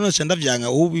umwami none cyo ndavyanga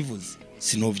uwo bivuze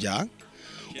sinovyanga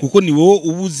kuko ni wowe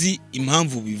ubuzi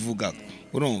impamvu bivuga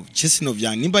urumva cyo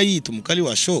sinovyanga nimba yita umukali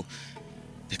wa show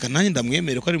reka nanye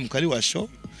ndamwemere ko ari umukali wa show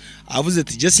avuze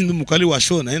ati je sindi umukali wa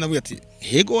show nanye navuga ati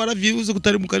hego waravyivuze ko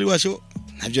utari umukali wa show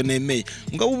ntabyo nemeye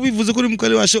mugabo ubivuze ko uri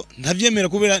umukali wa show ntavyemera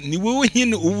kubera ni wowe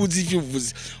nyine ubuzi ivyo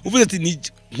uvuze uvuze ati ni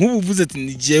nk'ubu uvuze ati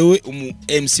ni jewe umu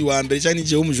MC wa mbere cyangwa ni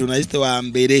jewe umu journaliste wa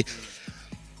mbere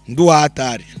ndu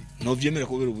watari no vyemera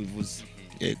kubera ubivuze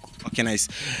yego okay nice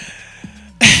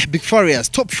Big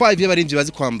Farious top 5 y'abarimvyi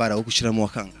bazi kwambara wo gushira mu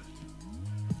wakanga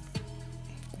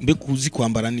mbe kuzi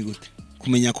kwambara ni gute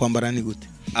kumenya kwambara ni gute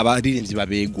abarimvyi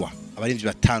abarimvyi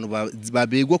batanu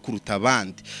babegwa kuruta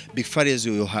abandi Big Farious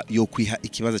yo kwiha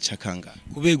ikibazo cyakanga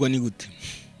kubegwa ni gute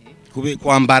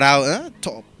kwambara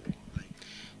top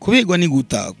kubegwa ni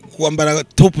guta kwambara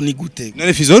top ni gute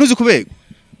none Fizzo uruzi kubegwa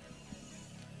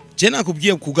je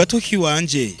nakubwiye ku gato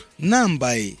kiwanje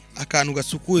nambaye akantu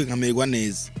gasukuye nkamerwa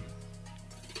neza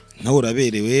nawe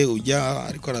uraberewe ujya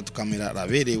ariko aratukamera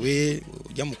araberewe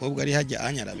ujya mukobwa ari hajya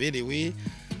anya araberewe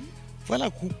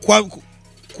voilà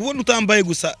kubona utambaye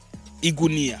gusa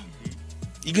igunia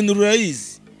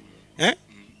urayizi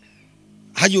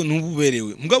hayo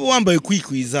ntububerewe mugabo wambaye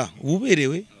kwikwiza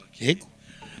ububerewe yego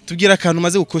tugira akantu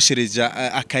maze gukoshereja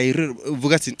akayire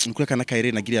uvuga ati nkuri kana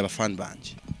akayire nagiriye abafan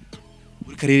banje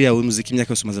uri karire yawe muziki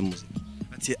imyaka yose umaze mu muziki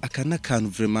ati akana kantu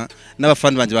vraiment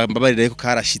n'abafan banje bambabarira ko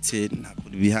karashitse ntabwo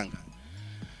bihanga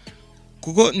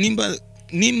kuko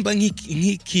nimba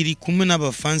nkikiri kumwe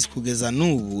n'abafans kugeza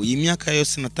nubu imyaka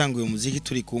yose natanguye muziki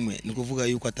turi kumwe ni kuvuga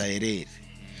yuko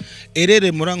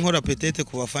ataherere murankora petete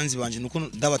ku bafans banje nuko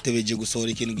ndabatebeje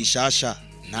gusohora ikintu gishasha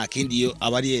nta kindi yo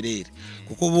abari herere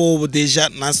kuko bo deja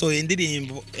nasohoye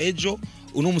indirimbo ejo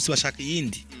uno musi bashaka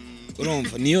yindi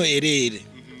urumva niyo herere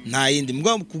nta yindi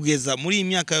mbwa kugeza muri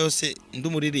imyaka yose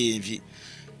ndumuririmvyi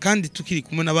kandi tukiri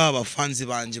kumwe n'ababa fans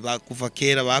banje bakuva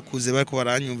kera bakuze bariko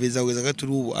baranyumviza kugeza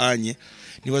gaturi ubu anye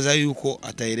nibaza yuko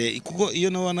atahere kuko iyo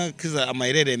nabona kiza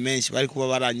amaherere menshi bari kuba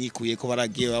baranyikuye ko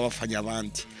baragiye babafanya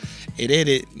abandi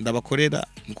erere ndabakorera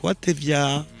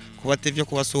kubatevya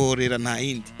kubasohorera nta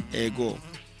yindi ego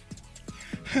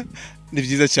ni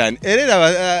byiza cyane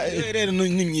erere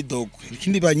ni myidogo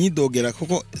ikindi banyidogera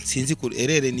kuko sinzi kuri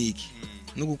erere niki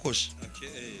no gukosha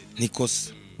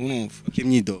nikosa urumva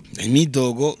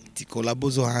imyidogo tikolabo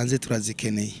zo hanze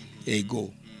turazikeneye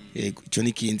ego ico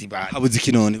nikindi bari abuze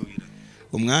kinone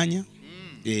umwanya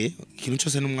ikintu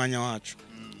cyose n'umwanya wacu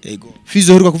ego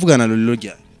Fizzo uheruka kuvugana na Lolo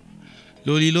rya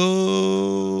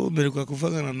Lolilo mperuka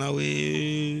kuvugana nawe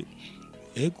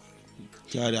ego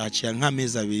cyari aciye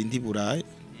nk'amezi abiri ndi burayi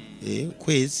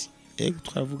kwezi ego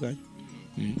twaravuganye.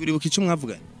 Uribuka icyo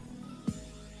mwavuganye?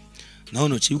 Naho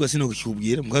no cibwa sino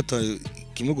kukubwira mbwa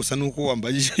kimwe gusa nuko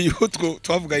wambajije yo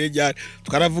twavuganye ryari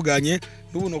twaravuganye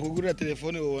n'ubu no kugurira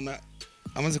telefone ubona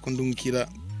amaze kundungikira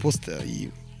poster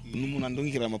yiwe n'umuntu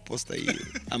andungikira ama poster yiwe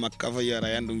amakava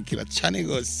yarayandungikira cyane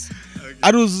gose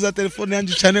aruzuza telefone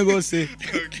yanje cyane gose.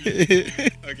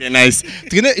 Okay, nice.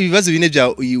 Tugene ibibazo bine bya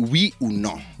oui ou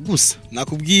non gusa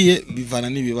nakubwiye bivana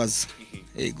n'ibibazo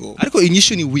ego ariko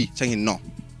inyishu ni oui cyangwa no.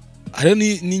 Hariho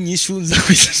ni nyishu nza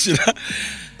kwishashira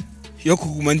yo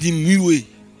kuguma ndi miwe.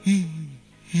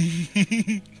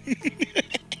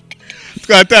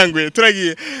 Twatanguye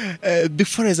turagiye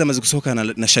before amaze gusohokana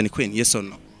na Shani Queen, yes or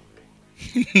no?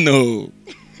 No.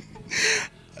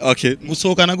 Okay,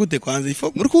 gusohokana gute kwanza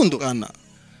ifo mu rukundo kana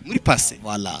muri passe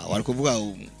wala wari kuvuga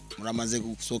muramaze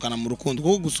gusohokana mu rukundo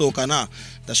kuko gusohokana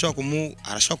ndashobora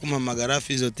arashobora kumamagara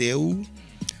Fizzo Teu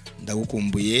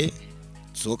ndagukumbuye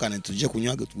sohokana tuje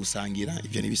kunywa gusangira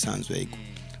ibyo nibisanzwe yego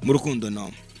mu rukundo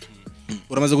no.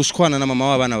 Uramaze gushwana na mama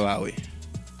w'abana bawe?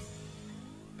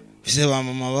 Fise ba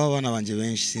mama w'abana banje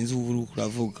benshi sinzi uburu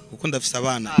kuravuga kuko ndafise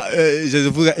abana je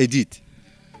vuga Edith.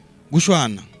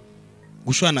 Gushwana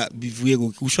bivuye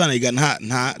gushwana iga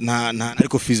nta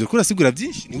ariko Fizzo kura sigura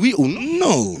byinshi ni oui ou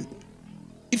no.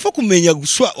 Il faut kumenya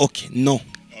gushwa okay no.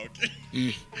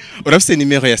 Okay. Urafise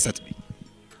numero ya Satbi?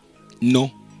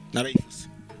 No. Narayifuse.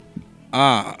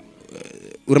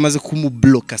 Uramaze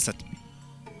kumubloka Satbi?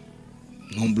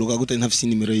 Ntumbloka gute ntafise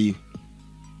numero yiwe?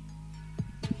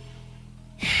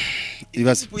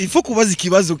 Ibibazo il faut kubaza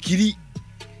ikibazo kiri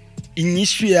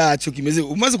inyishu yacu kimeze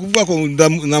umaze kuvuga ko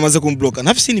namaze kumbloka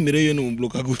ntafise numero yiwe no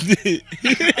mbloka gute?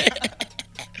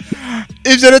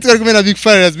 Ivyo rero twari kumena Big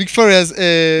Farious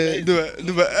duba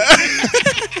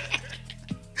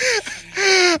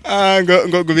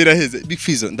ngo biraheze. Big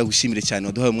Fizzo ndagushimire cyane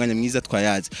waduhaye umwanya mwiza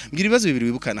twayaze. Mbwira ibibazo bibiri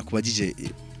wibukana kubajije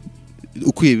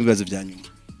ukwiye ibibazo bya nyuma.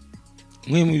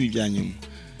 Mwe mu bya nyuma.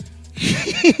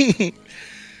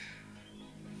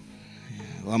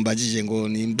 Wambajije ngo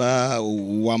nimba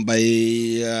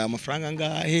wambaye amafaranga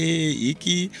ngahe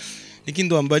iki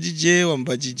nikindi wambajije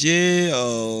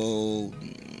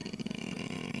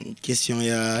question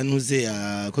ya nuze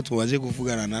ya ko tubaje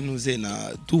kuvugana na nuze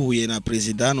na tuhuye na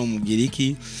president no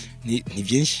mubwiriki ni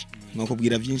byinshi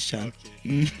nakubwira byinshi cyane.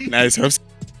 Nice.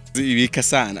 Ibika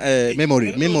sana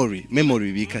memory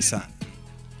ibika sana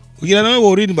kugira nawe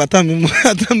woriri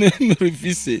memory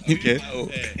fise.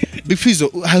 Big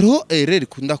Fizzo haro erere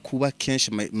kunda kuba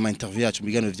kenshi ma interview yacu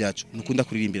biganiro byacu nukunda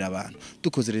kuririmbira abantu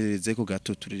dukozerereze ko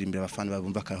gato turirimbira abafana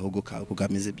babumva kahogo kawe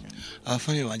kugameze bya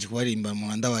abafana banje kubarimba mu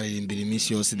Rwanda baririmbira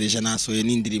imisi yose deja nasoye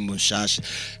n'indirimbo nshasha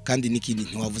kandi nikindi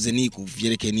ntiwavuze ni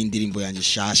kuvyerekeye n'indirimbo yanje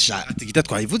shasha tigita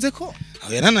twayivuze ko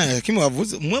aho yarana kimwe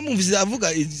wavuze mwe mumvize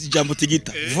avuga ijambo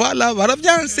tigita voilà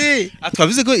baravyanse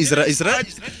twavuze ko Israel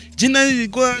jina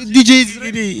DJ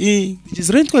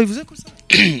Israel twayivuze ko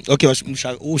okay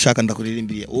ushaka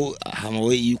ndakuririmbira hama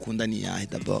we yikunda ni yahe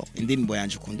d'abord indirimbo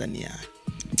yanje ukunda ni yahe?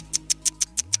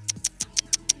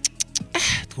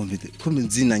 Twumvide ko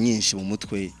nzina nyinshi mu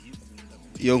mutwe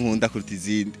iyo nkunda kuruta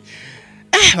izindi.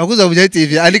 Bakuza kujya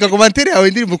TV andika commentaire yawe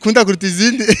indirimbo ukunda kuruta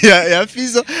izindi ya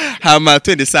Fizzo hama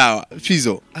twende sawa.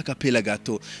 Fizzo akapela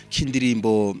gato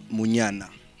kindirimbo munyana.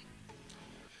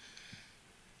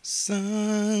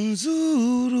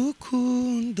 Sanzuru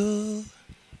kundo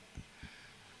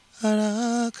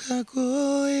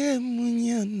arakagoye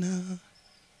munyana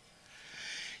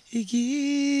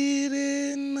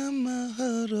igire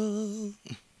n'amahoro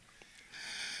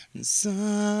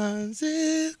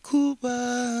nsanze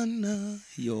kubana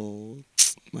yo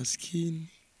maskini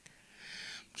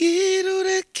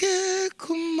mbwirureke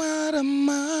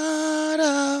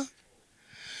kumaramara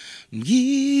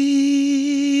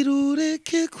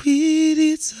mbwirureke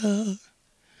kwiriza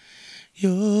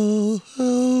yo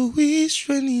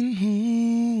wishwe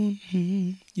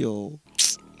n'intuntu yo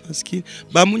maskini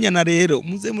bamunyana rero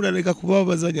muze murareka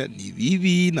kubabazanya ni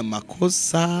bibi na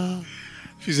makosa.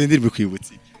 Fizzo ndirimbo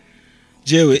kwibutse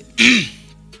jewe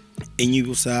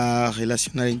enyibusa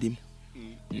relationnel ndimo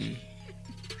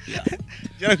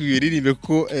jara kwiririmbe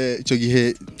ko ico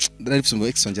gihe narifise mu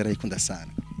ex wanje arayikunda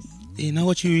sana nawe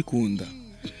waciye wikunda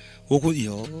woko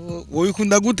yo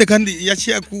wikunda gute kandi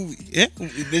yaciye ku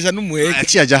deja n'umuheke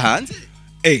yaciye aja hanze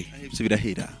ibyo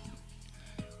birahera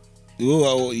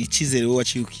wowe ikizere wowe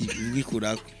waciye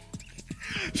ukikurako.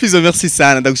 Fizzo merci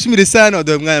sana ndagushimire sana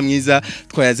waduhaye umwanya mwiza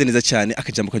twayaze neza cyane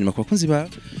akajambo kanyuma ku bakunzi ba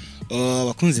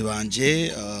abakunzi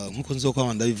banje nkuko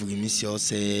nzokwama ndabivuga iminsi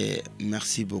yose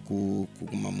merci beaucoup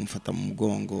kuguma mumfata mu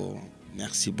mugongo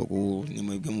merci beaucoup ni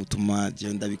mwebwe mutuma je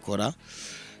ndabikora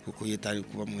kuko yetari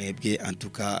kuba mwebwe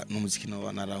antuka n'umuziki no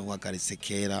banarahagaritse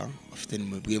kera bafite ni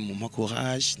mwebwe mu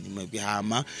courage ni mwebwe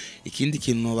hama ikindi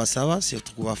kintu no basaba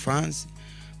c'est kuba fans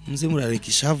muze murareka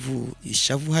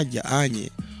ishavu hajya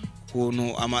anye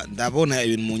kuntu ndabona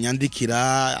ibintu mu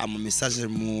nyandikira ama message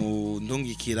mu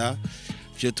ndungikira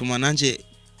byo tuma nanje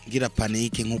ngira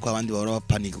panique nkuko abandi bahora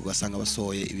bapanike ugasanga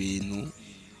basohoye ibintu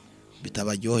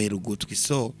bitabaryohera ugutwi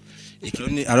so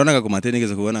aronaga komate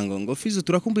nigeze kubona ngo Fizzo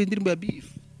turakumbuye indirimbo ya beef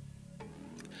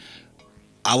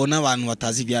abona abantu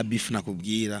batazi bya beef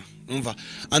nakubwira umva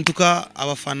antuka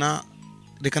abafana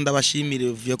reka ndabashimire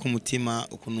vuye ku mutima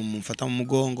ukuntu mumfata mu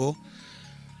mugongo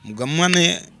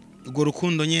mugamwane ugo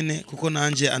rukundo nyene kuko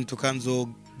nanje antuka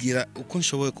nzogira uko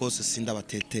nshoboye kose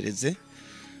sindabatetereze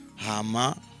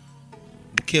hama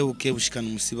buke bushikana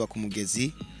umusiba ku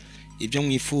mugezi ibyo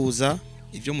mwifuza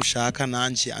ibyo mushaka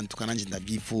nanje antuka nanje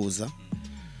ndabyifuza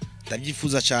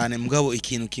cyane mugabo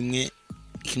ikintu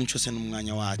cyose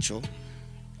n'umwanya wacu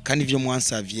kandi ibyo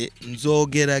mwansavye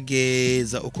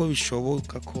nzogerageza uko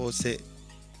bishoboka kose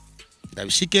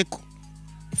ndabishikeko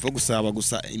ifo gusaba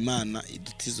gusa Imana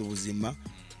idutiza ubuzima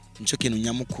nico kintu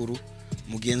nyamukuru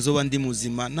mugenzo ba ndi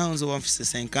muzima naho nzoba mfise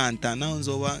 50 naho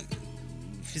nzoba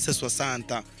mfise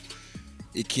 60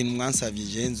 ikintu mwansavye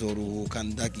je nzoruhuka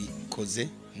ndagikoze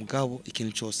mugabo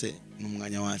ikintu cyose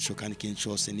n'umwanya wacu kandi ikintu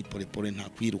cyose ni pole nta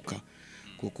kwiruka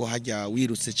kuko hajya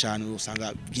wirutse cyane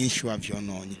usanga byinshi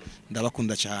wavyononye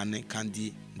ndabakunda cyane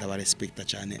kandi ndabarespecta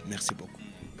cyane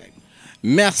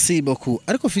merci beaucoup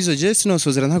ariko Fizzo je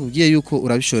sinosozera ntakubwiye yuko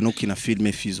urabishoye no kina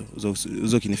filme Fizzo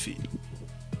uzokina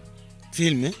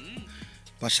filme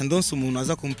basha ndonse umuntu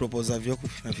aza kumpropose avyo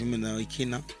kufina filme na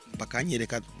ikina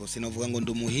bakanyereka bose novuga ngo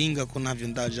ndumuhinga ko navyo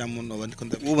ndajamo no bandiko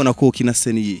ubona ko ukina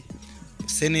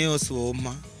scene yose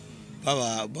woma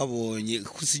babonye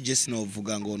kusi Jesse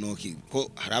novuga ngo noki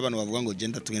ko hari abantu bavuga ngo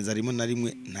genda tugenza rimwe na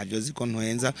rimwe ntavyo ziko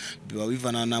ntoenza biba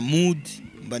bivana na mood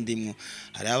mba ndimwo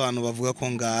hari abantu bavuga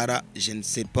ko ngara je ne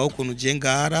sais pas ukuntu je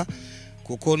ngara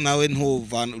kuko nawe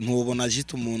ntubona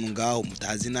jita umuntu ngaho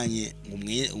mutazinanye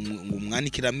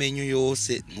umwanikira amenyo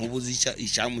yose ntubuzi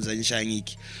icamuzanye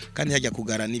cyangiki kandi hajya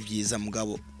kugara ni byiza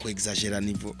mugabo ko exagera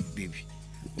nivo bibi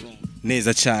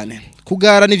neza cyane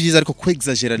kugara ni byiza ariko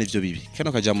kwexagera nivyo bibi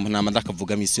kano kaja mu nama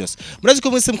ndakavuga misi yose murazi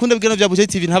ko mwese mukunda bigano bya Buja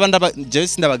TV ntaba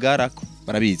Jesse ndabagarako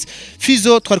barabizi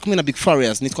Fizzo twari kumwe na Big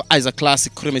Farious nitwa Isa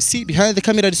Classic Kuremesi behind the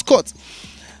camera Scott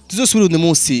tuzosubira undi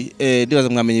munsi ndibaza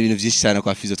mwamenye ibintu byinshi cyane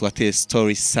kwa Fizzo twateye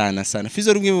story sana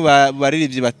Fizzo rumwe mu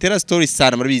baririmbyi batera story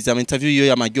sana murabizi ama interview yo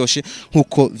yamaryoshe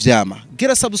nkuko vyama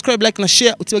gera subscribe like na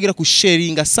share utibagira ku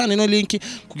sharinga sana no link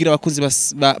kugira abakunzi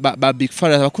ba Big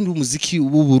Farious abakundi b'umuziki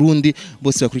w'u Burundi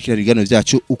bose bakurikira ibiganiro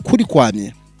byacu ukuri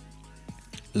kwamye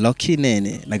Lucky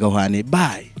Nene na Gahwane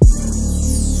bye